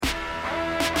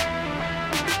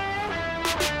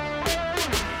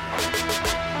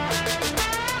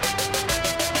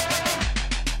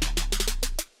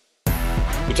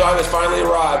time has finally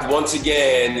arrived once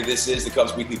again. This is the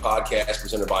Cubs Weekly Podcast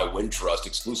presented by Wintrust,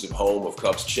 exclusive home of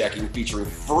Cubs checking, featuring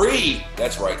free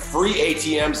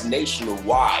ATMs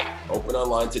nationwide. Open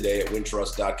online today at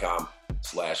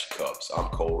wintrust.com/Cubs. I'm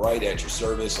Cole Wright at your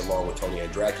service, along with Tony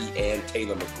Andracki and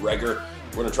Taylor McGregor.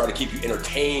 We're going to try to keep you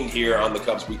entertained here on the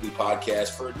Cubs Weekly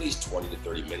Podcast for at least 20 to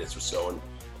 30 minutes or so. And,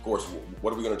 of course,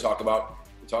 what are we going to talk about?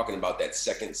 We're talking about that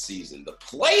second season, the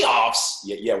playoffs.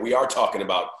 Yeah, we are talking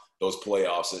about those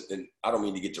playoffs. And I don't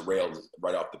mean to get derailed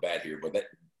right off the bat here, but that,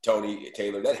 Tony,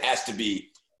 Taylor, that has to be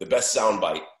the best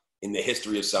soundbite in the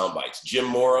history of soundbites. Jim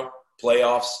Mora,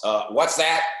 playoffs. What's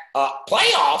that?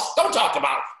 Playoffs? Don't talk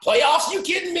about playoffs. You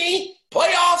kidding me?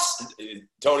 Playoffs?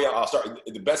 Tony, I'll start.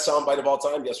 The best soundbite of all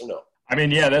time, yes or no? I mean,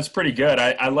 yeah, that's pretty good.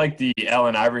 I like the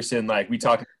Allen Iverson, like we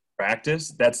talk practice.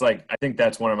 That's like, I think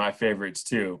that's one of my favorites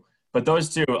too. But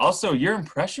those two, also, your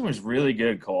impression was really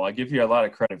good, Cole. I give you a lot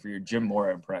of credit for your Jim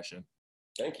Mora impression.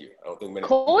 Thank you. I don't think many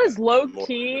Cole is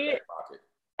low-key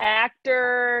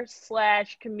actor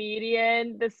 /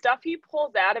 comedian. The stuff he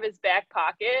pulls out of his back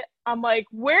pocket, I'm like,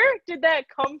 where did that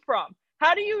come from?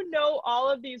 How do you know all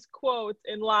of these quotes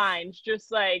and lines just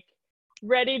like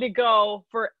ready to go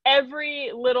for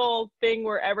every little thing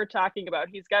we're ever talking about?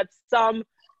 He's got some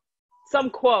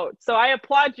quote. So I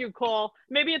applaud you, Cole.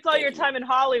 Maybe it's all your time in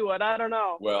Hollywood. I don't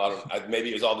know. Well, maybe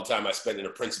it was all the time I spent in a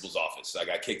principal's office. I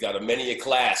got kicked out of many a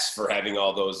class for having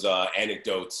all those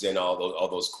anecdotes and all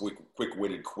those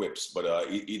quick-witted quips. But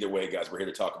either way, guys, we're here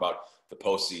to talk about the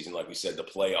postseason, like we said, the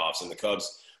playoffs. And the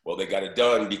Cubs, well, they got it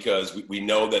done because we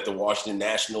know that the Washington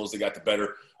Nationals, they got the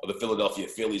better of the Philadelphia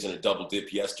Phillies in a double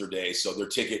dip yesterday. So their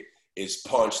ticket is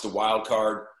punched. The wild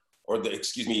card, or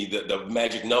the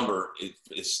magic number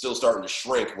is still starting to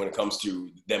shrink when it comes to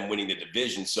them winning the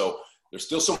division. So there's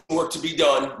still some work to be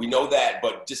done. We know that,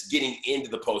 but just getting into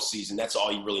the postseason, that's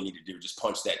all you really need to do. Just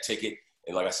punch that ticket.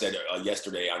 And like I said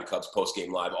yesterday on Cubs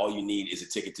Postgame Live, all you need is a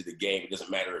ticket to the game. It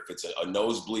doesn't matter if it's a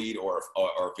nosebleed or if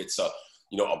it's a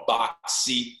box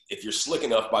seat. If you're slick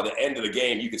enough, by the end of the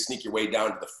game, you can sneak your way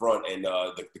down to the front. And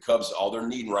the Cubs, all they're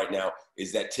needing right now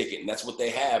is that ticket. And that's what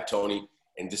they have, Tony.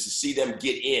 And just to see them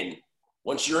get in,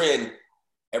 once you're in,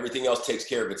 everything else takes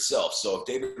care of itself. So if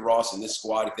David Ross and this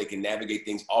squad, if they can navigate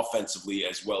things offensively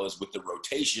as well as with the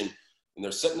rotation, and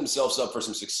they're setting themselves up for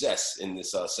some success in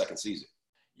this second season.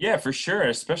 Yeah, for sure,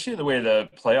 especially the way the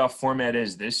playoff format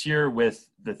is this year with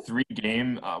the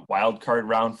 3-game wild card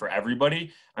round for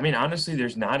everybody. I mean, honestly,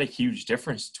 there's not a huge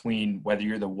difference between whether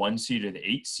you're the 1 seed or the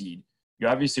 8 seed. You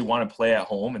obviously want to play at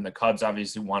home, and the Cubs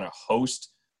obviously want to host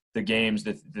the games,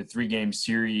 the 3-game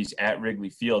series at Wrigley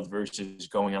Field versus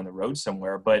going on the road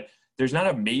somewhere. But there's not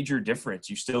a major difference.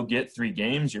 You still get 3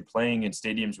 games. You're playing in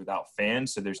stadiums without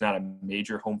fans, so there's not a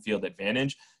major home field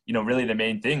advantage. Really the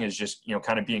main thing is just,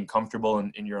 kind of being comfortable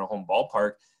in your home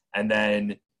ballpark, and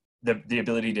then the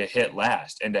ability to hit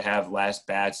last and to have last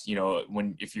bats,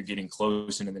 if you're getting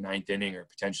close into the 9th inning or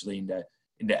potentially into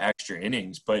extra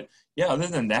innings. But yeah, other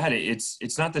than that,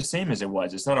 it's not the same as it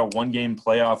was. It's not a 1-game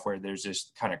playoff where there's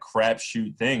this kind of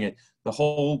crapshoot thing. The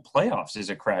whole playoffs is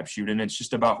a crapshoot, and it's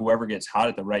just about whoever gets hot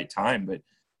at the right time.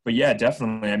 But yeah,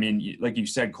 definitely. I mean, like you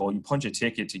said, Cole, you punch a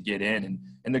ticket to get in,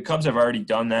 and the Cubs have already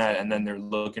done that, and then they're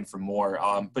looking for more.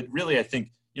 But really, I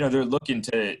think, they're looking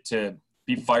to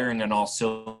be firing on all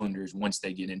cylinders once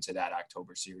they get into that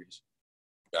October series.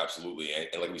 Absolutely.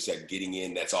 And like we said, getting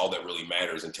in, that's all that really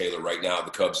matters. And Taylor, right now, the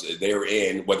Cubs, they're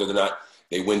in. Whether or not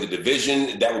they win the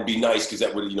division, that would be nice because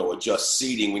that would, adjust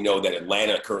seeding. We know that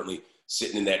Atlanta currently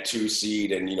sitting in that 2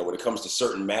 seed. And, when it comes to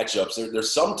certain matchups,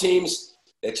 there's some teams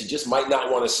that you just might not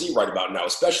want to see right about now,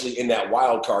 especially in that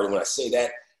wild card. And when I say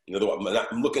that,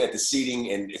 I'm looking at the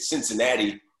seeding, and it's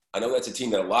Cincinnati. I know that's a team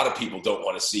that a lot of people don't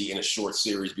want to see in a short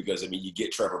series because, you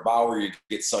get Trevor Bauer, you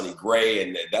get Sonny Gray,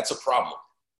 and that's a problem.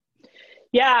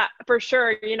 Yeah, for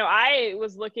sure. I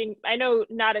was looking, I know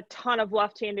not a ton of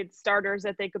left-handed starters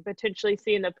that they could potentially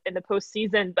see in the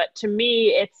postseason, but to me,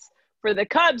 it's for the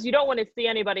Cubs, you don't want to see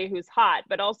anybody who's hot,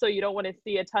 but also you don't want to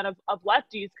see a ton of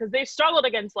lefties because they've struggled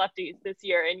against lefties this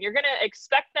year, and you're going to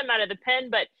expect them out of the pen.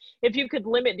 But if you could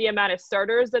limit the amount of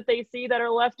starters that they see that are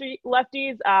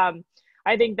lefties,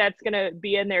 I think that's going to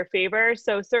be in their favor.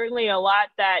 So certainly a lot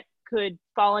that could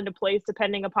fall into place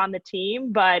depending upon the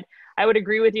team. But I would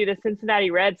agree with you. The Cincinnati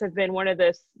Reds have been one of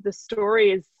the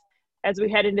stories as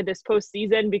we head into this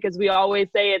postseason, because we always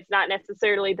say it's not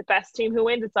necessarily the best team who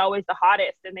wins. It's always the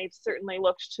hottest. And they've certainly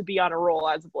looked to be on a roll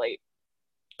as of late.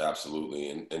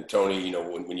 Absolutely. And Tony,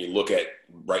 when you look at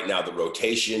right now the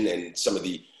rotation and some of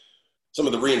the some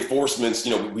of the reinforcements,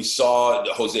 we saw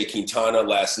Jose Quintana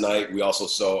last night. We also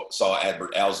saw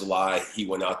Adbert Alzolay. He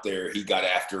went out there, he got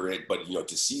after it. But,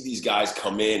 to see these guys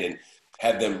come in and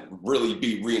have them really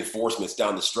be reinforcements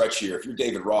down the stretch here, if you're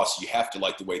David Ross, you have to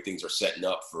like the way things are setting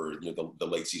up for the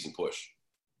late season push.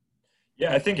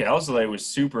 Yeah, I think Alzolay was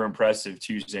super impressive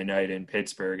Tuesday night in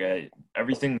Pittsburgh.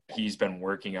 Everything he's been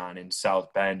working on in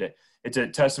South Bend, it's a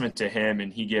testament to him,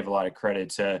 and he gave a lot of credit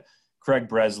to Craig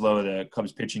Breslow, the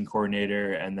Cubs pitching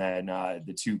coordinator, and then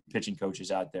the two pitching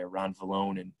coaches out there, Ron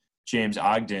Vallone and James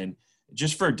Ogden,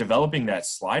 just for developing that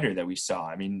slider that we saw.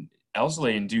 I mean,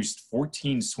 Alzolay induced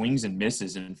 14 swings and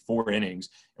misses in 4 innings,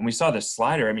 and we saw the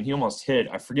slider. I mean, he almost hit,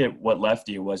 I forget what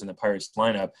lefty it was in the Pirates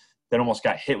lineup, that almost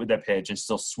got hit with that pitch and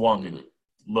still swung and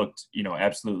looked,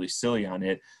 absolutely silly on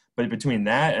it. But between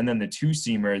that and then the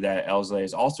two-seamer that Alzolay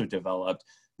has also developed,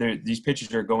 these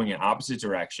pitches are going in opposite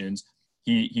directions.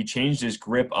 He changed his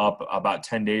grip up about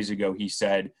 10 days ago, he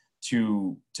said,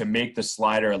 to make the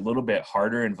slider a little bit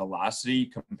harder in velocity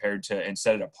compared to, and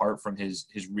set it apart from his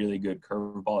really good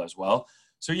curveball as well.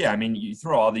 So, yeah, I mean, you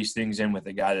throw all these things in with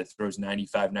a guy that throws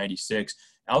 95, 96.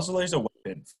 Alzolay's a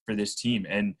weapon for this team.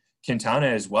 And Quintana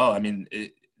as well. I mean,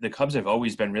 the Cubs have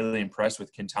always been really impressed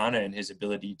with Quintana and his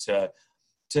ability to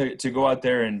go out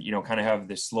there and, kind of have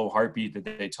this slow heartbeat that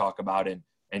they talk about.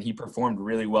 And he performed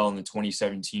really well in the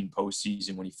 2017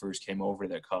 postseason when he first came over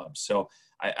the Cubs. So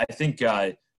I think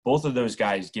both of those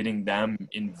guys, getting them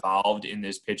involved in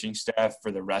this pitching staff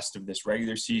for the rest of this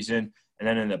regular season and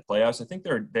then in the playoffs, I think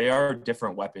they are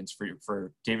different weapons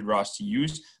for David Ross to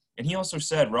use. And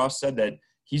Ross said that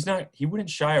he wouldn't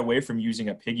shy away from using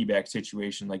a piggyback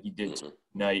situation like he did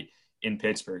tonight in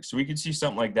Pittsburgh. So we could see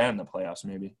something like that in the playoffs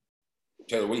maybe.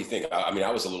 Taylor, what do you think? I mean,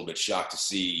 I was a little bit shocked to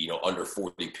see, under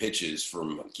 40 pitches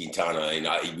from Quintana.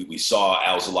 And we saw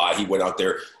Alzolay. He went out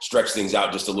there, stretched things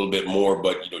out just a little bit more.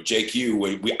 But,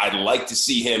 JQ, I'd like to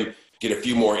see him get a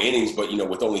few more innings. But,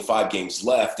 with only 5 games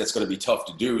left, that's going to be tough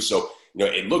to do. So,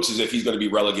 it looks as if he's going to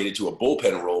be relegated to a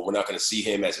bullpen role. We're not going to see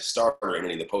him as a starter in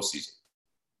any of the postseason.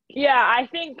 Yeah, I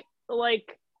think,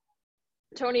 like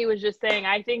Tony was just saying,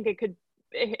 I think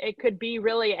it could be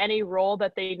really any role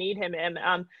that they need him in.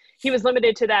 He was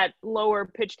limited to that lower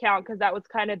pitch count because that was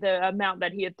kind of the amount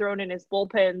that he had thrown in his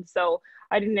bullpen. So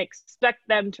I didn't expect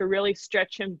them to really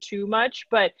stretch him too much.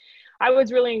 But I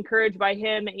was really encouraged by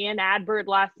him and Adbert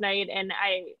last night. And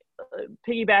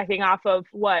piggybacking off of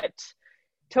what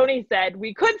Tony said,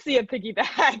 we could see a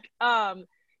piggyback.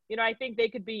 I think they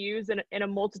could be used in a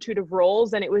multitude of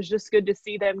roles, and it was just good to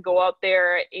see them go out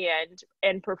there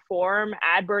and perform.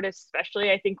 Adbert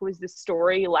especially, I think, was the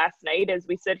story last night as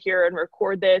we sit here and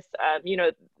record this.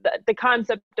 The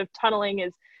concept of tunneling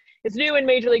is new in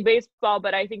Major League Baseball,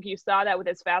 but I think you saw that with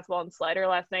his fastball and slider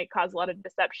last night, caused a lot of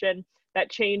deception.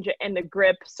 That change in the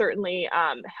grip certainly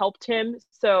helped him.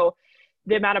 So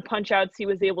the amount of punch outs he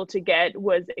was able to get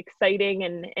was exciting.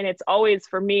 And it's always,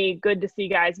 for me, good to see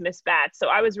guys miss bats. So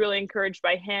I was really encouraged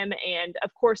by him. And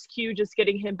of course, Q, just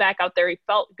getting him back out there. He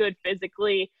felt good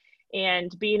physically,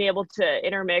 and being able to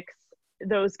intermix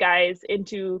those guys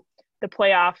into the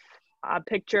playoff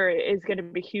picture is going to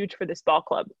be huge for this ball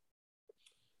club.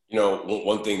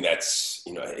 One thing that's,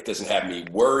 it doesn't have me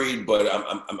worried, but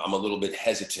I'm a little bit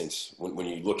hesitant when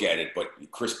you look at it. But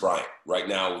Kris Bryant, right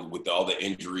now, with all the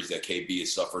injuries that KB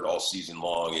has suffered all season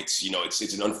long, it's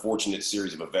an unfortunate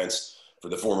series of events for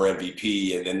the former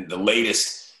MVP. And then the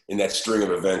latest in that string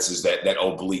of events is that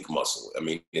oblique muscle. I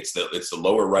mean, it's the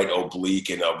lower right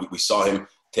oblique, and we saw him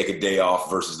take a day off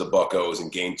versus the Buccos in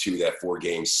Game 2, that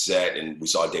 4-game set, and we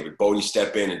saw David Bote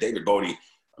step in, and David Bote.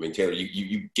 I mean, Taylor,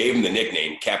 you gave him the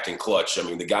nickname Captain Clutch. I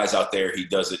mean, the guy's out there, he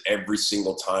does it every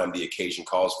single time the occasion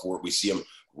calls for it. We see him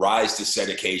rise to said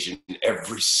occasion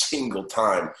every single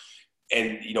time.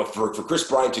 And, for Kris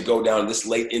Bryant to go down this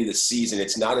late in the season,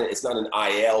 it's not an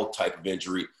IL type of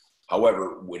injury.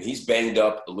 However, when he's banged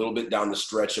up a little bit down the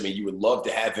stretch, I mean, you would love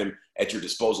to have him at your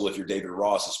disposal if you're David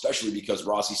Ross, especially because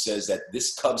Rossi says that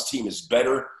this Cubs team is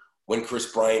better when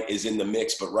Kris Bryant is in the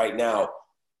mix. But right now,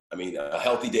 I mean, a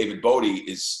healthy David Bote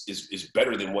is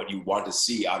better than what you want to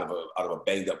see out of a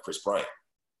banged up Kris Bryant.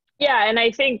 Yeah, and I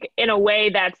think in a way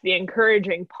that's the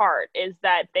encouraging part, is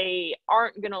that they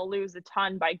aren't going to lose a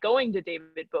ton by going to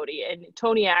David Bote. And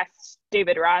Tony asked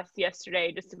David Ross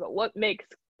yesterday just about what makes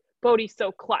Bote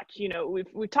so clutch.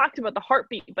 We've talked about the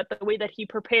heartbeat, but the way that he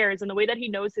prepares and the way that he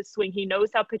knows his swing, he knows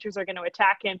how pitchers are going to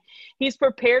attack him. He's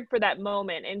prepared for that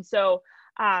moment. And so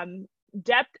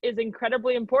depth is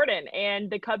incredibly important, and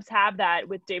the Cubs have that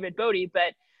with David Bote.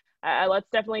 But let's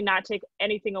definitely not take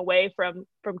anything away from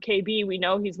KB. We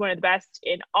know he's one of the best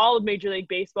in all of Major League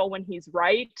Baseball when he's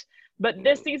right, But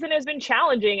this season has been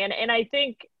challenging, and I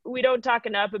think we don't talk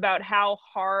enough about how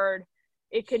hard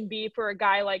it can be for a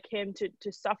guy like him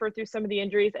to suffer through some of the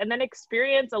injuries and then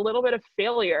experience a little bit of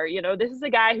failure. You know, this is a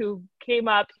guy who came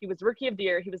up, he was Rookie of the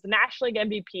Year, he was the National League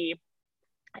MVP,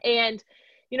 and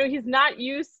you know, he's not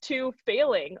used to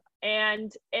failing.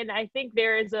 And I think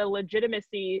there is a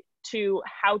legitimacy to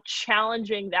how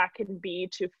challenging that can be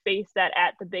to face that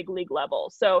at the big league level.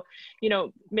 So, you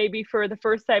know, maybe for the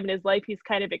first time in his life, he's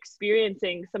kind of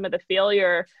experiencing some of the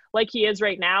failure like he is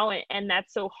right now. And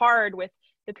that's so hard with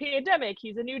the pandemic.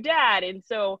 He's a new dad. And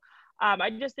so I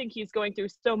just think he's going through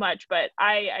so much, but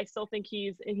I still think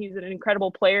he's an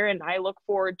incredible player. And I look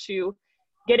forward to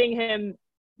getting him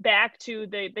back to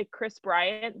the Kris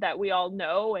Bryant that we all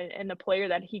know and the player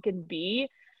that he can be.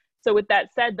 So with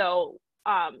that said, though,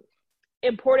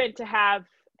 important to have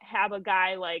a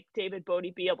guy like David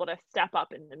Bote be able to step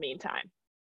up in the meantime.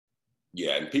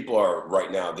 Yeah, and people are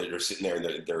right now, they're sitting there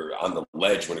and they're on the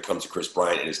ledge when it comes to Kris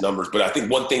Bryant and his numbers. But I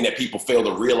think one thing that people fail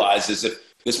to realize is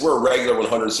if this were a regular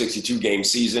 162 game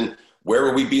season, where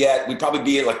would we be at? We'd probably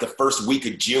be in like the first week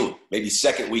of June, maybe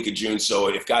second week of June. So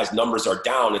if guys' numbers are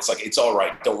down, it's like, it's all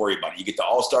right. Don't worry about it. You get the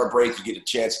All-Star break. You get a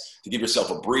chance to give yourself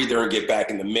a breather and get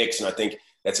back in the mix. And I think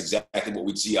that's exactly what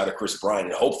we'd see out of Kris Bryant.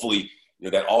 And hopefully, you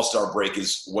know, that All-Star break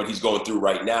is what he's going through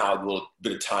right now, a little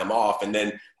bit of time off. And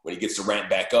then when he gets to ramp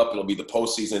back up, it'll be the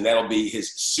postseason. And that'll be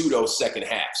his pseudo second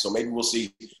half. So maybe we'll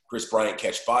see Kris Bryant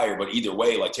catch fire. But either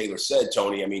way, like Taylor said,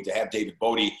 Tony, I mean, to have David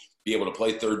Bote be able to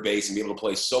play third base and be able to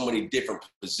play so many different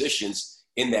positions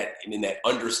in that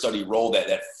understudy role,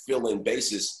 that fill-in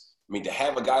basis. I mean, to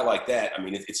have a guy like that, I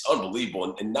mean, it's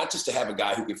unbelievable. And not just to have a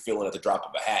guy who can fill in at the drop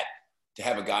of a hat, to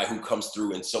have a guy who comes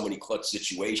through in so many clutch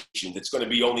situations. It's going to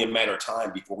be only a matter of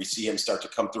time before we see him start to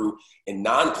come through in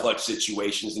non-clutch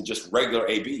situations and just regular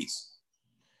ABs.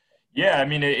 Yeah, I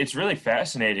mean, it's really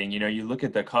fascinating. You know, you look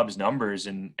at the Cubs numbers,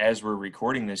 and as we're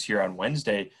recording this here on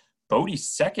Wednesday, Bote's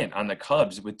second on the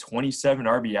Cubs with 27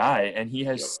 RBI, and he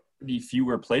has 70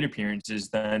 fewer plate appearances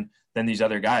than these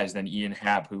other guys, than Ian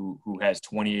Happ, who has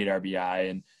 28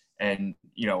 RBI, and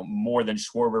you know, more than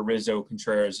Schwarber, Rizzo,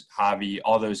 Contreras, Javi,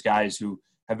 all those guys who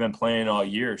have been playing all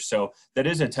year. So that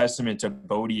is a testament to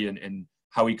Bote and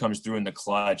how he comes through in the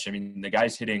clutch. I mean, the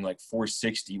guy's hitting like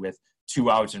 460 with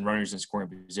 2 outs and runners in scoring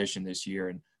position this year,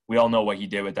 and we all know what he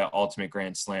did with that ultimate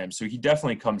grand slam. So he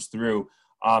definitely comes through.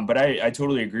 But I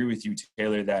totally agree with you,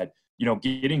 Taylor, that, you know,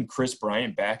 getting Kris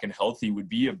Bryant back and healthy would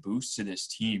be a boost to this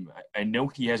team. I know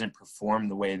he hasn't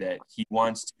performed the way that he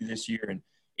wants to this year, and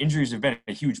injuries have been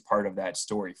a huge part of that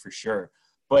story for sure.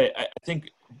 But I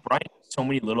think Bryant does so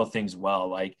many little things well.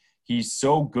 Like, he's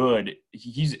so good.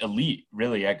 He's elite,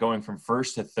 really, at going from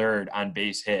first to third on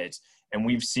base hits. And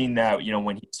we've seen that, you know,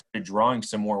 when he started drawing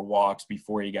some more walks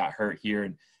before he got hurt here.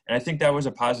 And I think that was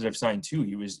a positive sign too.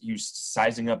 He was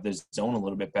sizing up the zone a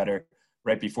little bit better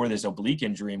right before this oblique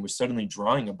injury and was suddenly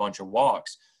drawing a bunch of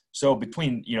walks. So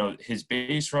between, you know, his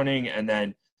base running and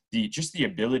then the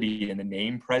ability and the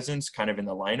name presence kind of in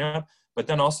the lineup, but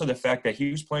then also the fact that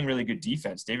he was playing really good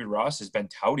defense. David Ross has been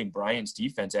touting Bryant's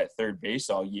defense at third base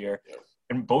all year,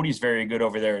 and Bote's very good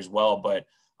over there as well. But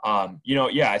you know,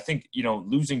 yeah, I think, you know,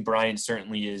 losing Bryant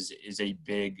certainly is a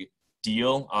big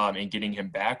deal, and getting him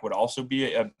back would also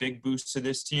be a big boost to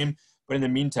this team. But in the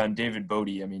meantime, David Bote,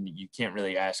 I mean, you can't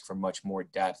really ask for much more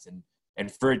depth.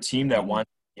 And for a team that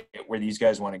wants to get where these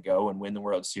guys want to go and win the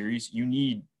World Series, you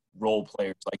need role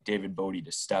players like David Bote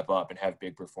to step up and have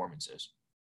big performances.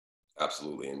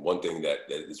 Absolutely. And one thing that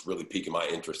is really piquing my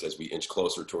interest as we inch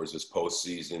closer towards this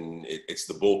postseason, it's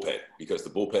the bullpen, because the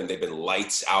bullpen, they've been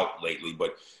lights out lately.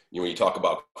 But, you know, when you talk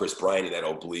about Kris Bryant and that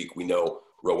oblique, we know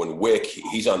Rowan Wick,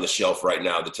 he's on the shelf right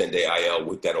now, the 10-day IL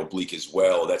with that oblique as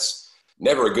well. That's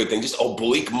never a good thing. Just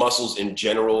oblique muscles in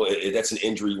general, that's an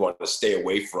injury you want to stay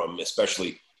away from,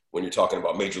 especially when you're talking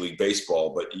about Major League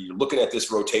Baseball. But you're looking at this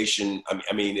rotation.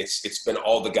 I mean, it's been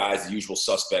all the guys, the usual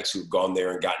suspects who've gone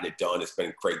there and gotten it done. It's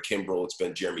been Craig Kimbrell. It's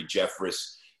been Jeremy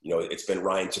Jeffress. You know, it's been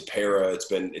Ryan Tepera.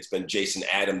 It's been Jason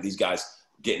Adam. These guys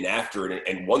getting after it.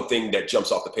 And one thing that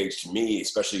jumps off the page to me,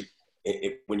 especially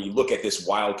when you look at this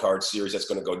wild card series that's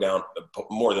going to go down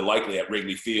more than likely at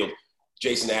Wrigley Field,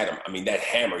 Jason Adam, I mean, that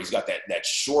hammer, he's got that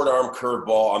short arm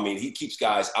curveball. I mean, he keeps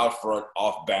guys out front,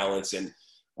 off balance. And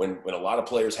when a lot of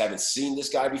players haven't seen this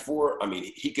guy before, I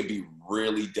mean, he could be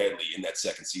really deadly in that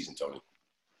second season, Tony.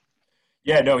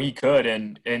 Yeah, no, he could.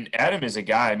 And Adam is a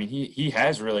guy, I mean, he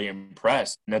has really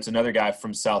impressed. And that's another guy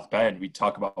from South Bend. We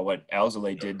talk about what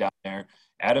Alzolay did down there.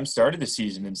 Adam started the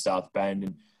season in South Bend,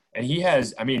 and And he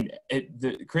has, I mean,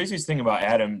 the craziest thing about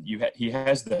Adam, he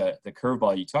has the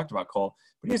curveball you talked about, Cole,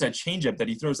 but he has a changeup that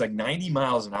he throws like 90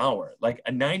 miles an hour. Like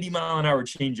a 90-mile-an-hour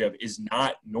changeup is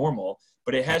not normal,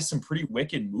 but it has some pretty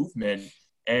wicked movement.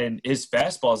 And his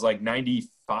fastball is like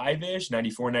 95-ish,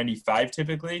 94, 95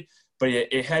 typically, but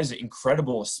it has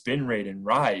incredible spin rate and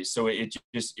rise. So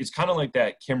it's kind of like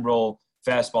that Kimbrel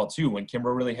fastball too. When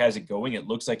Kimbrel really has it going, it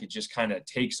looks like it just kind of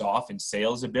takes off and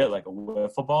sails a bit like a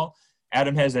wiffle ball.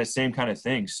 Adam has that same kind of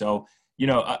thing. So,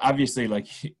 obviously, like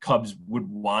Cubs would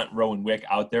want Rowan Wick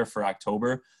out there for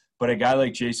October, but a guy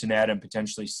like Jason Adam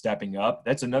potentially stepping up,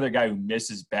 that's another guy who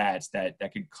misses bats that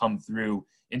could come through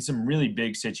in some really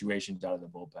big situations out of the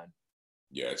bullpen.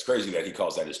 Yeah, it's crazy that he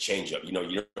calls that his changeup. You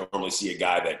don't normally see a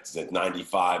guy that's at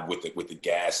 95 with the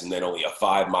gas and then only a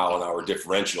 5-mile-an-hour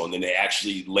differential, and then they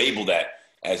actually label that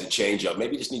as a changeup.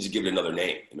 Maybe he just needs to give it another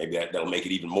name. Maybe that'll make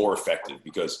it even more effective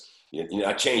because you're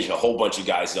not changing a whole bunch of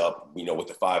guys up, with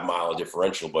the 5-mile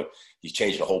differential, but he's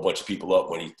changing a whole bunch of people up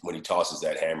when he tosses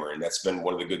that hammer. And that's been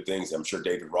one of the good things. I'm sure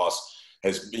David Ross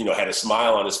has, had a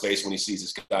smile on his face when he sees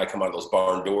this guy come out of those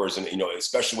barn doors. And,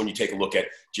 especially when you take a look at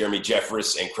Jeremy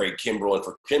Jeffress and Craig Kimbrel. And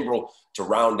for Kimbrel to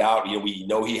round out, we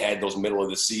know he had those middle of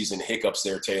the season hiccups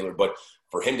there, Taylor, but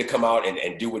for him to come out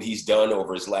and do what he's done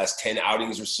over his last 10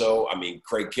 outings or so, I mean,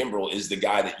 Craig Kimbrel is the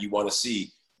guy that you want to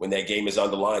see when that game is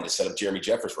on the line to set up Jeremy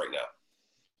Jeffress right now.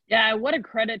 Yeah, what a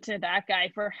credit to that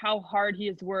guy for how hard he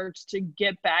has worked to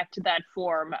get back to that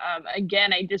form.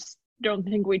 Again, I just don't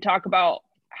think we talk about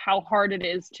how hard it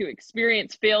is to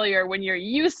experience failure when you're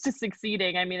used to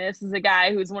succeeding. I mean, this is a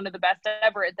guy who's one of the best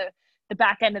ever at the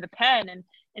back end of the pen,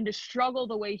 and to struggle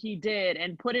the way he did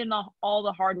and put in all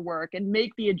the hard work and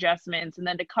make the adjustments and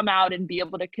then to come out and be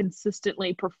able to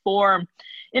consistently perform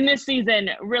in this season,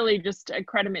 really just a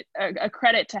credit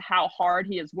to how hard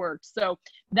he has worked. So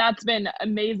that's been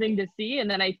amazing to see. And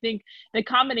then I think the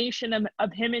combination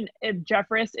of him and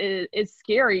Jeffress is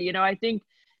scary. I think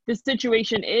the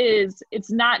situation it's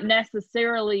not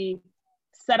necessarily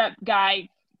set up guy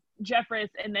Jeffress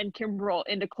and then Kimbrel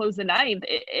into close the ninth.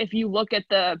 If you look at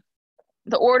the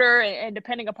order and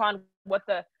depending upon what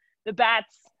the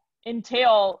bats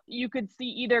entail, you could see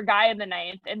either guy in the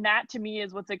ninth. And that to me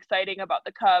is what's exciting about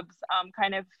the Cubs,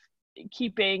 kind of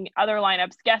keeping other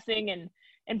lineups guessing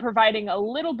and providing a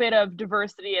little bit of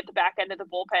diversity at the back end of the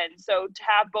bullpen. So to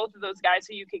have both of those guys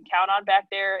who you can count on back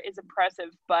there is impressive,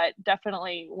 but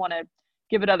definitely want to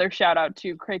give another shout out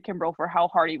to Craig Kimbrel for how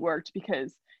hard he worked,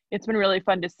 because it's been really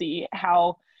fun to see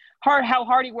how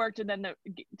hard he worked and then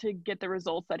to get the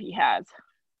results that he has.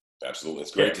 Absolutely.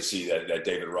 It's great to see that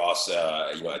David Ross,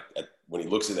 when he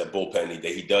looks at that bullpen,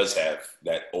 he does have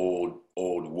that old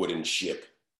wooden ship.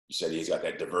 You said he's got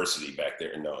that diversity back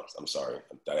there. No, I'm sorry.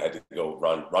 I had to go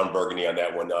Ron Burgundy on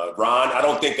that one. Ron, I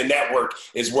don't think the network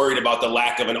is worried about the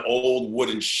lack of an old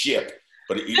wooden ship.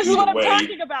 But this is what I'm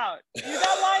talking about. You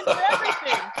got lines for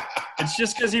everything. It's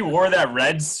just because he wore that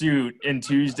red suit in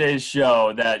Tuesday's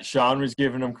show that Sean was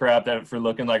giving him crap for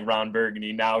looking like Ron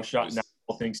Burgundy. Now Sean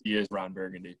thinks he is Ron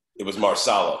Burgundy. It was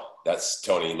Marsala. That's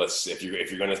Tony. If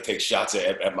you're going to take shots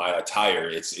at my attire,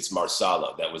 it's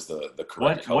Marsala. That was the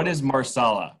correct color. What is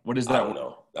Marsala? What is that? I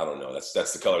don't know.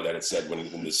 That's the color that it said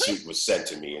when the suit was sent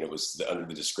to me, and it was under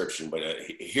the description. But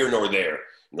here nor there.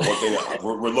 The one thing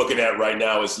we're looking at right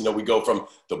now is, we go from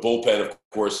the bullpen, of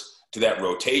course, to that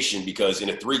rotation, because in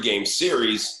a 3-game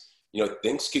series,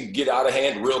 things could get out of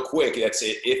hand real quick. That's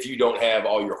it if you don't have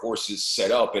all your horses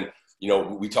set up. And,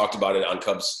 we talked about it on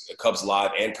Cubs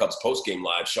Live and Cubs Postgame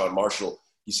Live. Sean Marshall,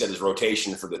 he said his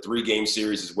rotation for the 3-game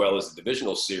series as well as the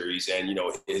divisional series. And,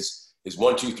 his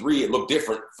 1, 2, 3, it looked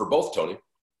different for both, Tony.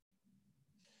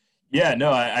 Yeah,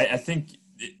 no, I think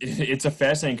it's a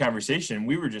fascinating conversation.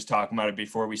 We were just talking about it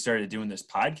before we started doing this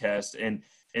podcast. And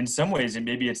in some ways, and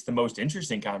maybe it's the most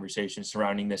interesting conversation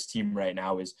surrounding this team right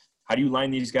now, is how do you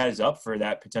line these guys up for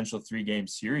that potential 3-game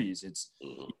series?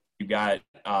 You got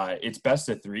it's best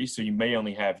of 3, so you may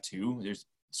only have 2. There's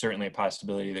certainly a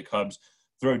possibility the Cubs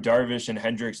throw Darvish and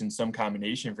Hendricks in some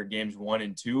combination for games 1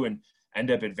 and 2 and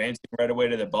end up advancing right away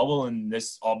to the bubble, and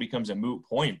this all becomes a moot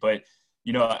point. But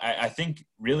I think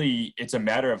really it's a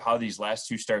matter of how these last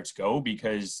 2 starts go,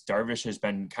 because Darvish has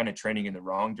been kind of trending in the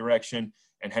wrong direction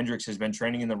and Hendricks has been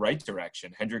trending in the right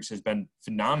direction. Hendricks has been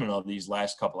phenomenal these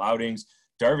last couple outings.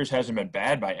 Darvish hasn't been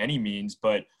bad by any means,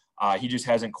 but he just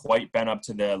hasn't quite been up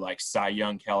to the Cy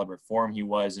Young caliber form he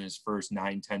was in his first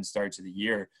 9-10 starts of the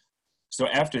year. So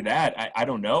after that, I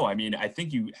don't know. I mean, I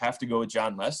think you have to go with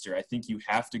Jon Lester. I think you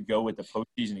have to go with the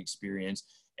postseason experience.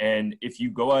 And if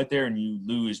you go out there and you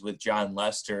lose with Jon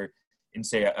Lester in,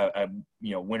 say, a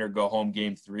winner go home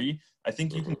game 3, I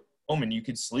think you can home and you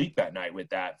could sleep at night with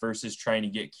that versus trying to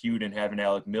get cute and having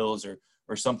Alec Mills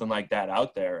or something like that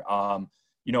out there.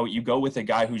 You go with a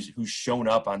guy who's shown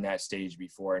up on that stage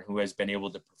before and who has been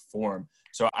able to perform.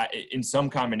 So in some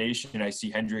combination, I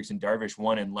see Hendricks and Darvish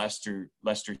 1 and Lester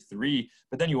 3.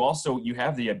 But then you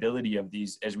have the ability of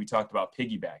these, as we talked about,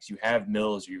 piggybacks. You have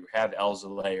Mills, you have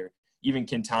Alzolay, or even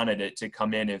Quintana to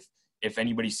come in if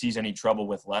anybody sees any trouble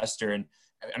with Lester. And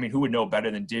I mean, who would know better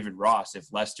than David Ross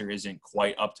if Lester isn't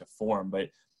quite up to form? But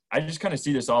I just kind of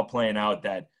see this all playing out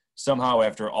that somehow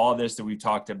after all this that we've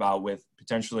talked about with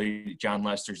potentially John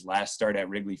Lester's last start at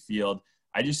Wrigley Field,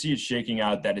 I just see it shaking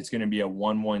out that it's going to be a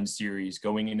 1-1 series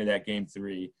going into that game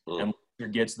 3. And Lester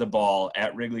gets the ball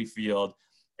at Wrigley Field,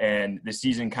 and the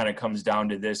season kind of comes down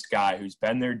to this guy who's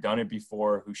been there, done it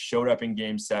before, who showed up in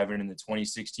Game 7 in the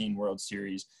 2016 World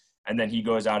Series, and then he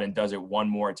goes out and does it one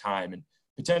more time and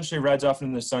potentially rides off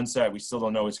into the sunset. We still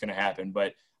don't know what's going to happen,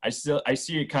 but I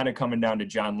see it kind of coming down to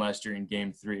John Lester in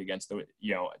Game 3 against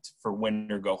for win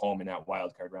or go home in that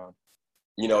wild card round.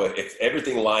 If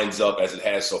everything lines up as it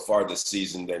has so far this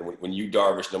season, then when Yu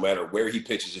Darvish, no matter where he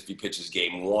pitches, if he pitches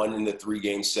Game 1 in the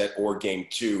 3-game set or Game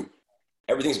 2,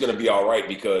 everything's going to be all right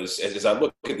because as I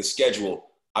look at the schedule,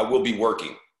 I will be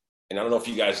working. And I don't know if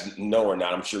you guys know or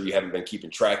not. I'm sure you haven't been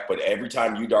keeping track, but every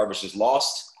time Yu Darvish has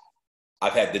lost,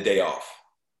 I've had the day off.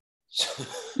 So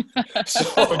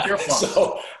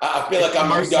I feel like I'm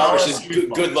Yu Darvish's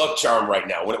good luck charm right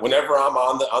now. Whenever I'm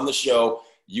on the show,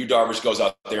 Yu Darvish goes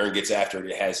out there and gets after it.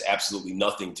 It has absolutely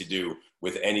nothing to do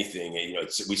with anything. And,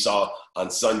 we saw on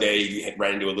Sunday, he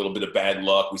ran into a little bit of bad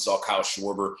luck. We saw Kyle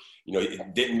Schwarber,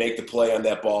 didn't make the play on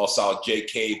that ball. Saw Jake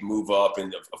Cave move up.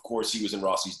 And, of course, he was in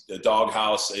Rossi's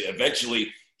doghouse. Eventually,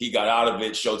 he got out of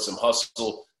it, showed some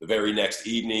hustle the very next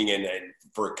evening. And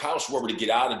for Kyle Schwarber to get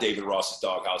out of David Ross's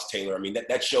doghouse, Taylor, I mean,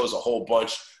 that shows a whole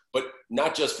bunch. But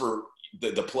not just for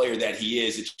the player that he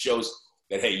is. It shows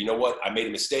that, hey, you know what? I made a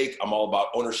mistake. I'm all about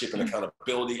ownership and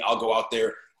accountability. I'll go out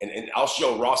there and I'll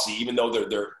show Rossi, even though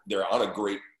they're on a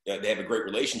great, they have a great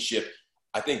relationship.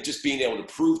 I think just being able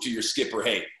to prove to your skipper,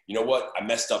 hey, you know what? I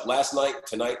messed up last night.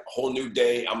 Tonight, a whole new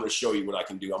day. I'm going to show you what I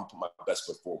can do. I'm going to put my best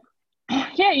foot forward.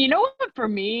 Yeah, you know what? For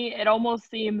me, it almost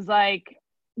seems like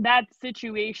that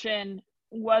situation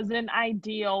wasn't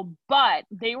ideal, but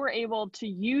they were able to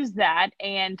use that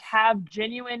and have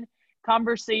genuine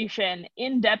conversation,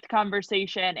 in-depth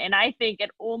conversation, and I think it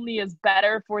only is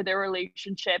better for their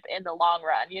relationship in the long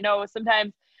run.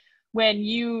 Sometimes when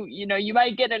you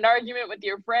might get an argument with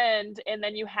your friend and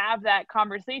then you have that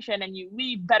conversation and you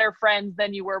leave better friends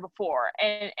than you were before.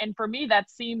 And for me,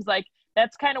 that seems like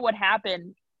that's kind of what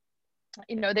happened.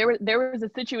 There was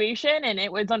a situation and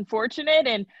it was unfortunate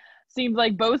and seems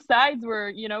like both sides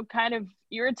were, kind of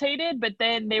irritated, but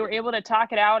then they were able to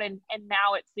talk it out and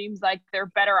now it seems like they're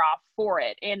better off for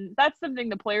it. And that's something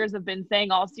the players have been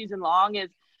saying all season long is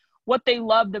what they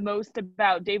love the most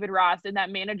about David Ross in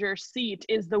that manager seat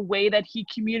is the way that he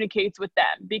communicates with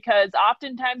them, because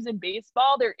oftentimes in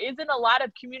baseball, there isn't a lot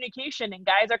of communication and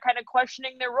guys are kind of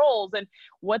questioning their roles and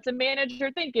what's a manager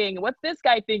thinking? What's this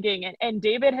guy thinking? And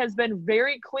David has been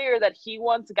very clear that he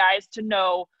wants guys to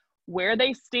know where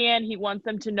they stand. He wants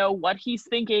them to know what he's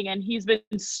thinking, and he's been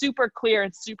super clear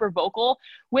and super vocal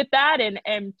with that.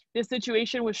 And this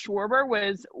situation with Schwarber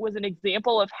was an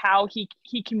example of how he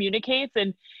communicates,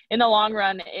 and in the long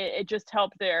run, it just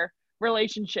helped their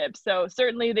relationship. So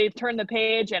certainly they've turned the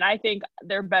page, and I think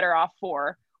they're better off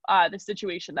for the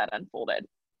situation that unfolded.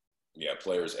 Yeah,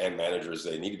 players and managers,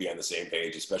 they need to be on the same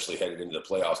page, especially headed into the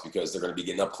playoffs, because they're going to be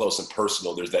getting up close and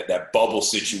personal. There's that bubble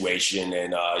situation,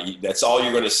 and that's all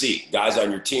you're going to see. Guys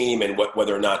on your team, and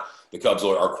whether or not the Cubs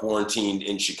are quarantined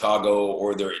in Chicago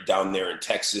or they're down there in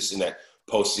Texas in that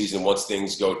postseason, once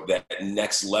things go to that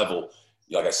next level,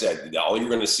 like I said, all you're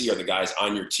going to see are the guys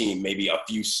on your team, maybe a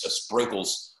few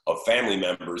sprinkles of family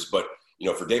members, but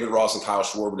for David Ross and Kyle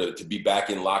Schwarber to be back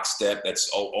in lockstep,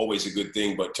 that's always a good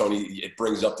thing. But, Tony, it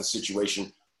brings up the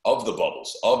situation of the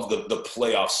bubbles, of the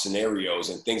playoff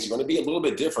scenarios, and things are going to be a little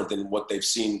bit different than what they've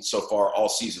seen so far all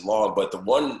season long. But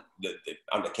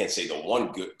I can't say the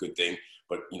one good thing,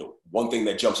 but, one thing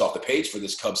that jumps off the page for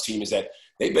this Cubs team is that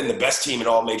they've been the best team in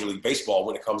all Major League Baseball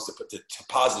when it comes to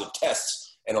positive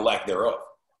tests and a lack thereof.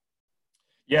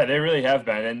 Yeah, they really have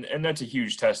been. And that's a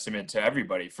huge testament to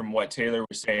everybody, from what Taylor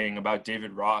was saying about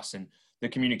David Ross and the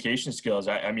communication skills.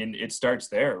 I mean, it starts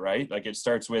there, right? Like, it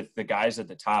starts with the guys at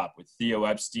the top, with Theo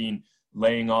Epstein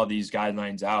laying all these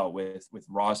guidelines out, with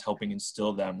Ross helping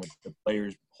instill them, with the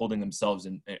players holding themselves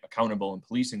accountable and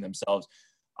policing themselves.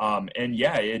 And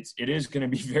yeah, it is going to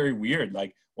be very weird.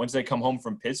 Like, once they come home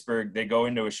from Pittsburgh, they go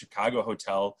into a Chicago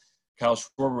hotel Kyle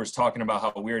Schwarber was talking about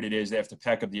how weird it is they have to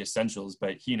pack up the essentials,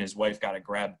 but he and his wife got to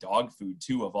grab dog food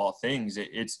too, of all things.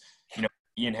 It's,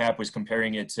 Ian Happ was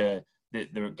comparing it to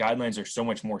the guidelines are so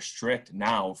much more strict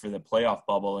now for the playoff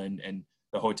bubble and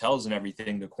the hotels and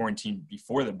everything, the quarantine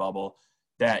before the bubble,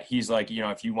 that he's like,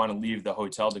 if you want to leave the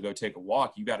hotel to go take a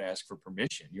walk, you got to ask for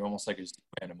permission. You're almost like a zoo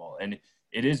animal. And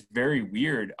it is very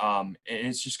weird. And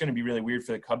it's just going to be really weird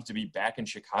for the Cubs to be back in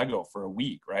Chicago for a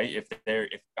week, right? If they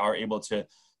are able to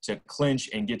clinch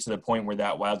and get to the point where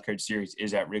that wild card series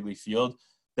is at Wrigley Field,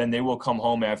 then they will come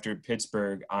home after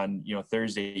Pittsburgh on,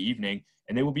 Thursday evening,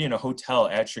 and they will be in a hotel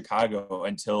at Chicago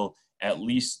until at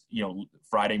least,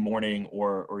 Friday morning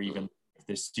or even if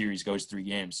this series goes 3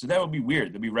 games. So that would be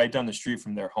weird. They'll be right down the street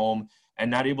from their home and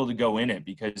not able to go in it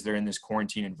because they're in this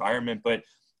quarantine environment. But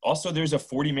also there's a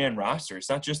 40-man roster. It's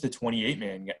not just the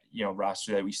 28-man,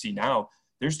 roster that we see now.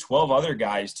 There's 12 other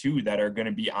guys too that are going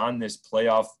to be on this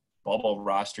playoff bubble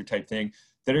roster type thing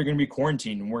that are going to be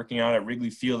quarantined and working out at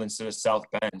Wrigley Field instead of South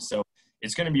Bend. So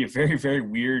it's going to be a very, very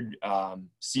weird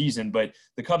season. But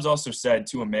the Cubs also said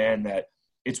to a man that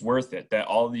it's worth it, that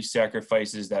all of these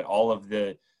sacrifices, that all of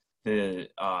the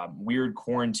weird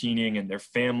quarantining and their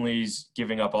families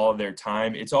giving up all of their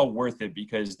time, it's all worth it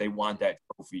because they want that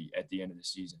trophy at the end of the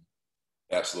season.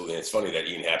 Absolutely. It's funny that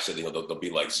Ian Happ said they'll be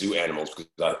like zoo animals,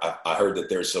 because I heard that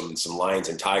there's some lions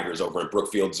and tigers over in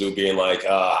Brookfield Zoo being like,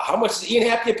 how much does Ian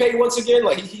Happ get paid once again?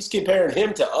 Like he's comparing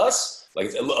him to us. Like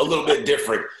it's a little bit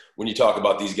different when you talk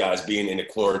about these guys being in a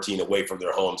quarantine away from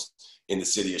their homes in the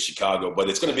city of Chicago. But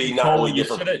it's going to be not only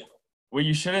different. What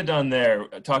you should have done there,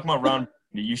 talking about Ron,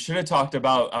 you should have talked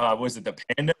about, was it the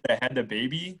panda that had the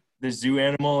baby? The zoo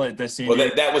animal at the scene. Well,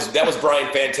 that was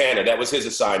Brian Fantana. That was his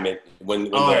assignment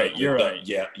you're right.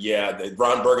 Yeah.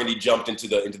 Ron Burgundy jumped into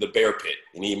the bear pit,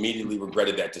 and he immediately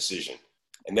regretted that decision.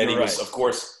 And then of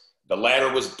course, the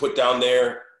ladder was put down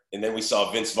there, and then we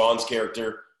saw Vince Vaughn's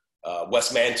character,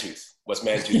 Wes Mantooth. Wes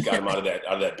Mantooth got him out of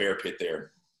that bear pit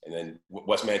there, and then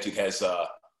Wes Mantooth has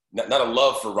not a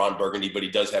love for Ron Burgundy, but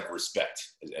he does have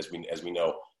respect, as we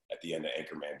know at the end of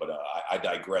Anchorman. But I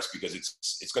digress, because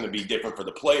it's going to be different for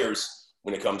the players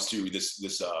when it comes to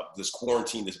this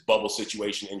quarantine, this bubble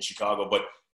situation in Chicago. But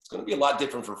it's going to be a lot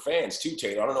different for fans too,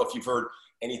 Tate. I don't know if you've heard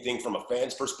anything from a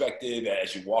fan's perspective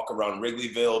as you walk around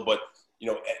Wrigleyville, but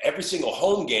every single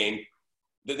home game,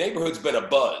 the neighborhood's been a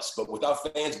buzz. But without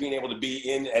fans being able to be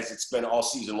in as it's been all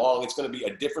season long, it's going to be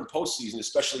a different postseason,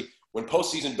 especially when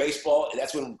postseason baseball, and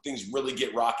that's when things really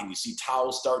get rocking. You see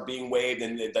towels start being waved,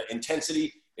 and the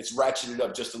intensity, it's ratcheted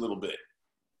up just a little bit.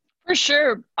 For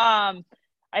sure.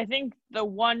 I think the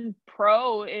one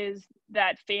pro is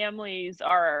that families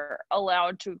are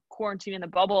allowed to quarantine in the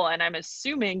bubble, and I'm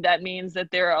assuming that means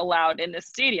that they're allowed in the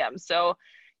stadium. So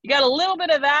you got a little bit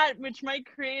of that, which might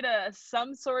create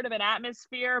some sort of an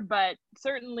atmosphere, but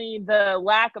certainly the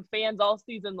lack of fans all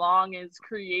season long has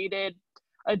created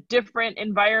a different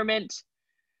environment.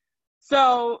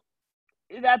 So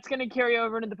that's going to carry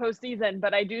over into the postseason.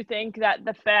 But I do think that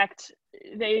the fact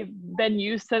they've been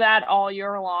used to that all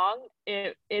year long,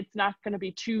 it's not going to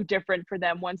be too different for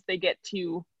them once they get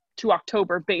to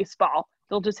October baseball.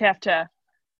 They'll just have to,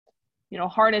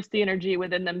 harness the energy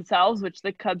within themselves, which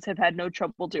the Cubs have had no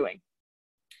trouble doing.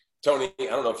 Tony, I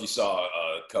don't know if you saw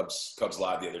Cubs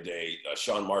Live the other day.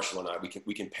 Sean Marshall and I,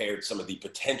 we compared some of the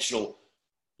potential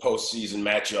postseason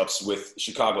matchups with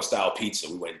Chicago-style pizza.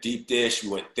 We went deep dish, we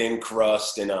went thin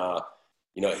crust, and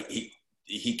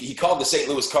he called the St.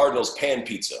 Louis Cardinals pan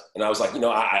pizza. And I was like,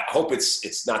 I hope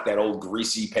it's not that old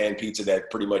greasy pan pizza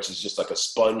that pretty much is just like a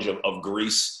sponge of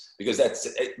grease, because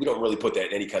we don't really put that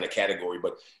in any kind of category.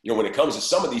 But, when it comes to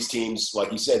some of these teams,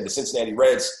 like you said, the Cincinnati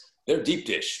Reds, they're deep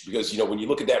dish, because, when you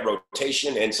look at that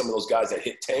rotation and some of those guys that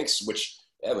hit tanks, which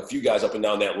have a few guys up and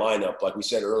down that lineup, like we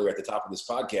said earlier at the top of this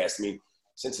podcast, I mean,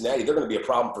 Cincinnati, they're going to be a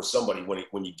problem for somebody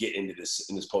when you get into this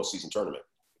postseason tournament.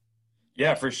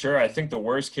 Yeah, for sure. I think the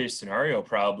worst case scenario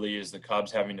probably is the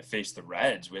Cubs having to face the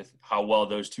Reds, with how well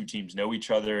those two teams know each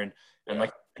other. And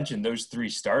like I mentioned, those 3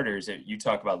 starters that you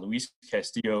talk about, Luis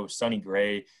Castillo, Sonny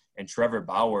Gray, and Trevor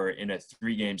Bauer in a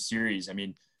 3-game series. I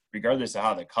mean, regardless of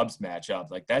how the Cubs match up,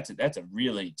 like that's a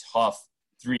really tough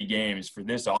 3 games for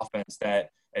this offense that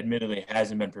admittedly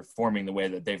hasn't been performing the way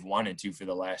that they've wanted to for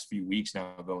the last few weeks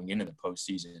now going into the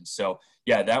postseason. So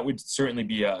yeah, that would certainly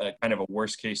be a kind of a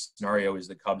worst case scenario, is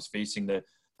the Cubs facing the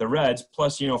Reds.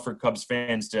 Plus, for Cubs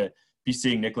fans to be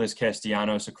seeing Nicholas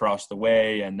Castellanos across the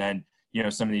way, and then,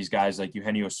 some of these guys like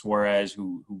Eugenio Suarez,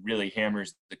 who really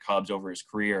hammers the Cubs over his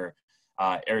career,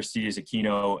 Aristides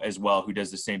Aquino as well, who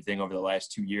does the same thing over the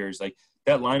last 2 years. Like,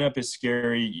 that lineup is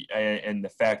scary, and the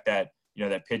fact that,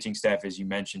 that pitching staff, as you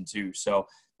mentioned too. So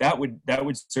that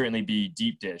would certainly be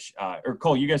deep dish. Or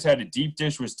Cole, you guys had a deep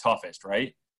dish was toughest,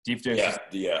 right? Deep dish.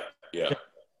 Yeah.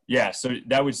 Yeah, so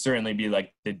that would certainly be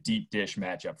like the deep dish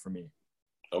matchup for me.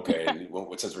 Okay, and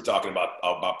since we're talking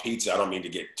about pizza, I don't mean to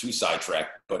get too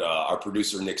sidetracked, but our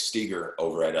producer Nick Steger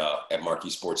over at Marquee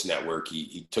Sports Network,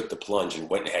 he took the plunge and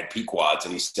went and had Pequod's,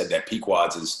 and he said that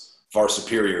Pequod's is far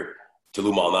superior to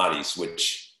Lou Malnati's,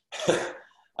 which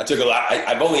I took a lot.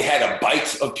 I've only had a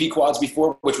bite of Pequod's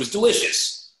before, which was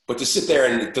delicious, but to sit there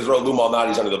and to throw Lou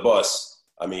Malnati's under the bus,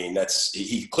 I mean,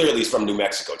 he clearly is from New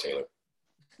Mexico, Taylor.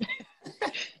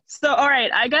 So, all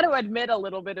right, I got to admit a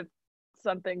little bit of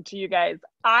something to you guys.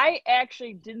 I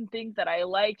actually didn't think that I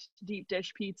liked deep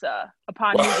dish pizza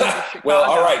upon moving to Chicago. Well,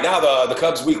 all right, now the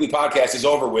Cubs Weekly podcast is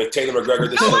over with. Taylor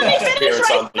McGregor, this is your last appearance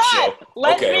on the show.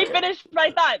 Let me finish my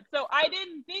thought. So I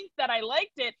didn't think that I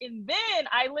liked it, and then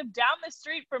I lived down the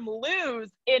street from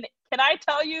Lou's, and can I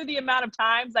tell you the amount of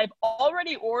times I've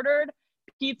already ordered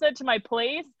pizza to my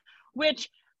place, which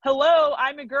 – hello,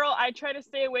 I'm a girl. I try to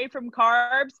stay away from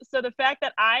carbs. So the fact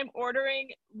that I'm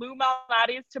ordering Lou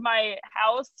Malnati's to my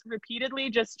house repeatedly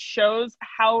just shows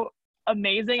how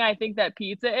amazing I think that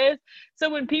pizza is. So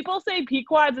when people say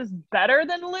Pequod's is better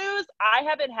than Lou's, I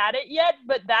haven't had it yet,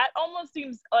 but that almost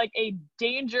seems like a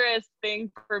dangerous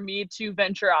thing for me to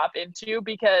venture off into,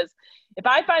 because if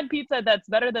I find pizza that's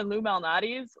better than Lou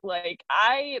Malnati's, like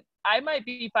I might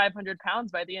be 500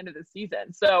 pounds by the end of the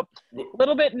season. So a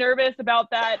little bit nervous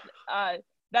about that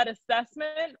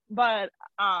assessment, but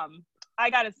I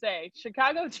gotta say,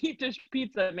 Chicago deep dish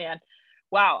pizza, man,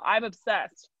 wow, I'm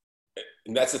obsessed.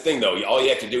 And that's the thing, though. All you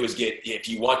have to do is if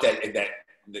you want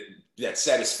that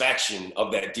satisfaction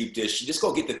of that deep dish, you just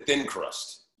go get the thin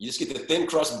crust. You just get the thin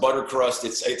crust, butter crust.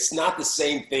 It's not the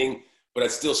same thing, but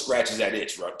it still scratches that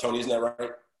itch, right? Tony, isn't that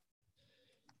right?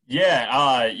 Yeah,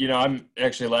 I'm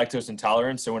actually lactose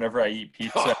intolerant, so whenever I eat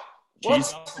pizza,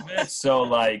 cheese off of it.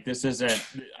 So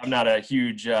I'm not a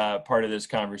huge part of this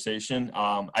conversation.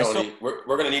 Tony, we're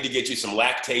going to need to get you some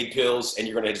Lactaid pills, and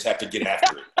you're going to just have to get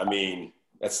after it. I mean,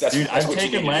 that's dude, I'm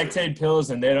taking Lactaid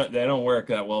pills, and they don't work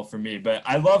that well for me. But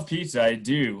I love pizza. I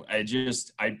do. I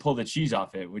pull the cheese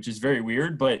off it, which is very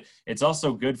weird, but it's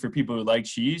also good for people who like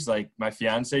cheese. Like my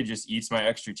fiance just eats my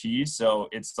extra cheese, so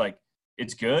it's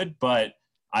good, but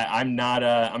I'm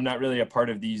not really a part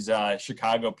of these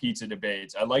Chicago pizza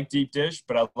debates. I like deep dish,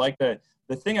 but I like the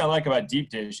thing I like about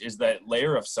deep dish is that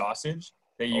layer of sausage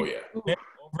that you put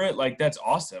over it. Like, that's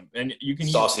awesome. And you can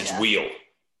sausage wheel.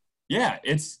 Yeah,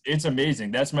 it's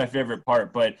amazing. That's my favorite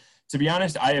part. But to be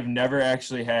honest, I have never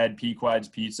actually had Pequod's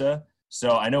pizza.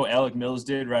 So I know Alec Mills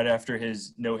did right after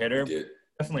his no-hitter.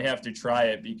 Definitely have to try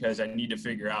it because I need to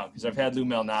figure out, because I've had Lou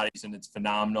Malnati's and it's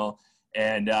phenomenal.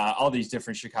 And all these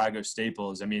different Chicago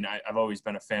staples. I mean, I've always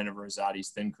been a fan of Rosati's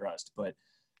thin crust, but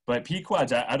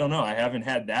Pequod's, I don't know. I haven't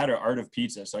had that or Art of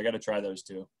Pizza, so I got to try those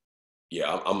too.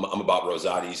 Yeah, I'm about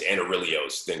Rosati's and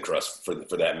Aurelio's thin crust for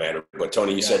that matter. But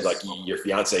Tony, you said like your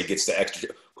fiance gets the extra.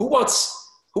 Who wants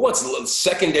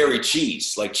secondary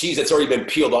cheese, like cheese that's already been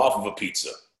peeled off of a pizza?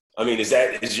 I mean, is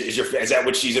that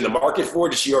what she's in the market for?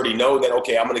 Does she already know that,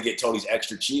 okay, I'm going to get Tony's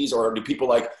extra cheese? Or do people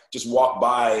like just walk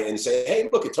by and say, hey,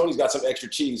 look, at Tony's got some extra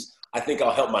cheese. I think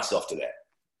I'll help myself to that.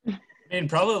 I mean,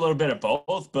 probably a little bit of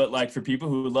both, but like for people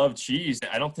who love cheese,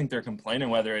 I don't think they're complaining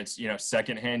whether it's,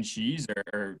 secondhand cheese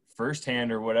or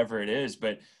firsthand or whatever it is.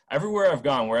 But everywhere I've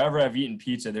gone, wherever I've eaten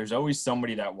pizza, there's always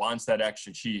somebody that wants that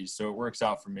extra cheese. So it works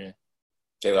out for me.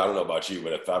 Taylor, I don't know about you,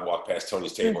 but if I walked past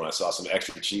Tony's table and I saw some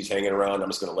extra cheese hanging around, I'm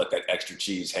just going to let that extra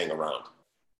cheese hang around.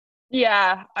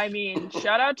 Yeah, I mean,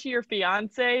 shout out to your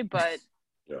fiance, but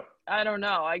I don't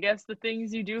know. I guess the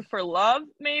things you do for love,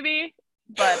 maybe.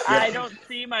 But I don't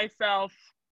see myself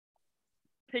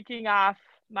picking off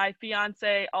my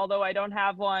fiance, although I don't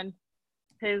have one,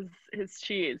 his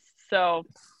cheese. So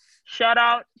shout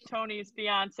out Tony's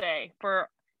fiance for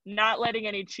not letting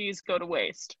any cheese go to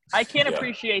waste. I can't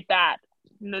appreciate that.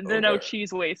 No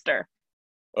cheese waster.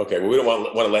 Okay, well, we don't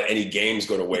want to let any games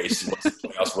go to waste once the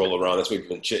playoffs roll around. That's what we've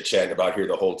been chit-chatting about here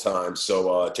the whole time.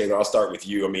 So, Taylor, I'll start with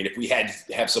you. I mean, if we had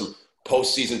to have some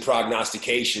postseason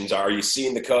prognostications, are you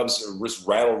seeing the Cubs just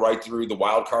rattle right through the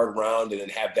wild card round and then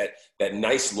have that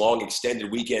nice, long,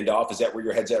 extended weekend off? Is that where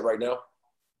your head's at right now?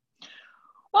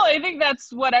 Well, I think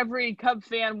that's what every Cub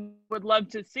fan would love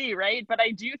to see, right? But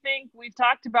I do think we've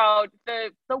talked about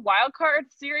the wild card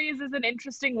series is an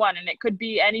interesting one, and it could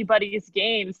be anybody's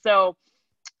game. So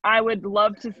I would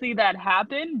love to see that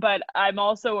happen, but I'm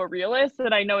also a realist,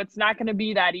 and I know it's not going to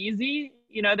be that easy.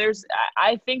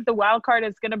 I think the wild card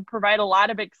is going to provide a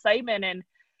lot of excitement, and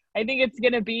I think it's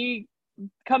going to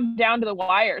come down to the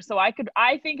wire. So I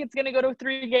think it's going to go to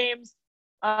 3 games.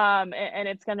 and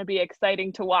it's going to be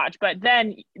exciting to watch. But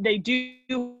then they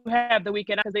do have the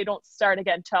weekend because they don't start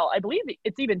again till, I believe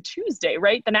it's even Tuesday,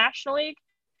 right? The National League.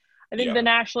 I think the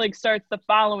National League starts the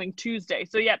following Tuesday.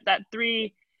 So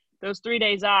those 3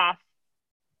 days off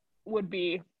would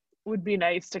be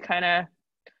nice to kind of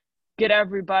get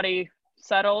everybody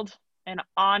settled and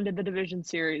on to the division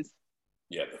series.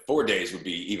 Yeah, the 4 days would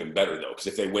be even better, though, because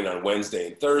if they win on Wednesday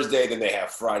and Thursday, then they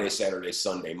have Friday, Saturday,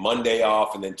 Sunday, Monday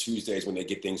off, and then Tuesdays when they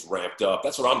get things ramped up.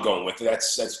 That's what I'm going with.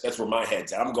 That's where my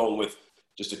head's at. I'm going with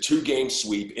just a 2-game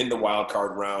sweep in the wild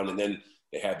card round, and then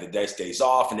they have the days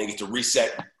off, and they get to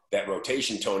reset that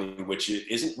rotation, Tony, which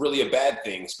isn't really a bad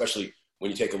thing, especially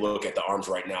when you take a look at the arms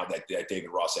right now that David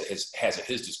Ross has at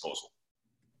his disposal.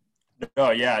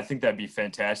 Oh, yeah, I think that'd be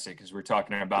fantastic because we're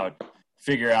talking about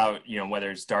figure out,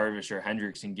 whether it's Darvish or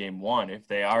Hendricks in game 1. If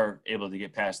they are able to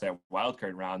get past that wild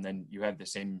card round, then you have the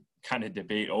same kind of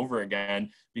debate over again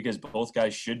because both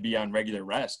guys should be on regular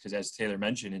rest because, as Taylor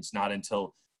mentioned, it's not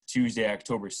until Tuesday,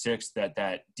 October 6th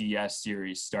that DS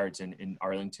series starts in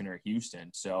Arlington or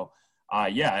Houston. So,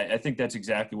 I think that's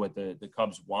exactly what the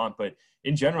Cubs want. But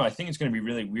in general, I think it's going to be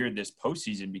really weird this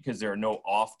postseason because there are no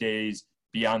off days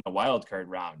beyond the wild card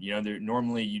round.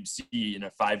 Normally you'd see in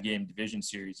a 5-game division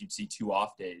series, you'd see 2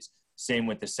 off days. Same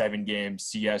with the 7-game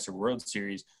CS or World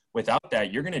Series. Without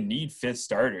that, you're going to need 5th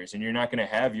starters, and you're not going to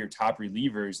have your top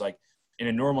relievers. Like in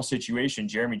a normal situation,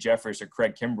 Jeremy Jeffress or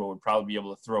Craig Kimbrell would probably be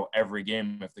able to throw every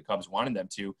game if the Cubs wanted them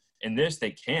to. In this,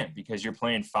 they can't because you're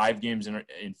playing 5 games in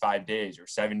 5 days or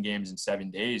 7 games in 7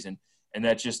 days, and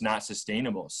that's just not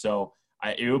sustainable. So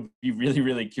it would be really,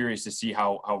 really curious to see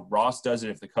how Ross does it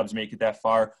if the Cubs make it that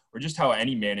far, or just how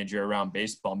any manager around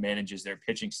baseball manages their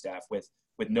pitching staff with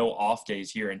no off days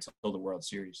here until the World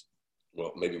Series.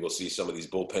 Well, maybe we'll see some of these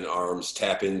bullpen arms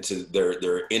tap into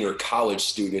their inner college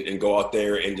student and go out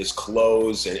there and just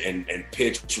close and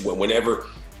pitch whenever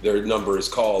their number is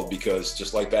called, because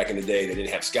just like back in the day, they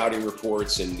didn't have scouting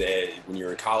reports. And when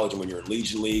you're in college and when you're in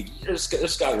Legion League, there's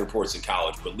scouting reports in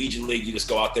college, but Legion League, you just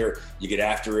go out there, you get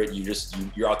after it.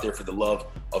 You're out there for the love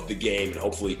of the game. And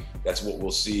hopefully that's what we'll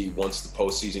see once the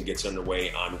postseason gets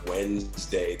underway on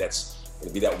Wednesday. That's going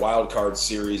to be that wild card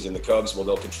series, and the Cubs, well,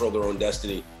 they'll control their own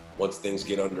destiny once things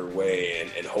get underway.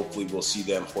 And hopefully we'll see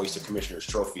them hoist a commissioner's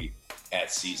trophy at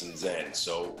season's end.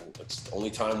 So it's only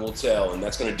time will tell. And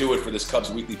that's going to do it for this Cubs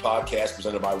Weekly podcast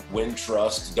presented by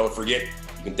Wintrust. Don't forget,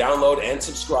 you can download and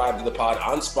subscribe to the pod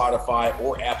on Spotify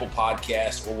or Apple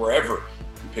Podcasts or wherever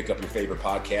you pick up your favorite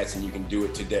podcasts, and you can do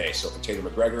it today. So for Taylor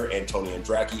McGregor and Tony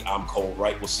Andracki, I'm Cole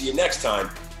Wright. We'll see you next time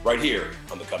right here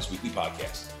on the Cubs Weekly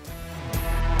podcast.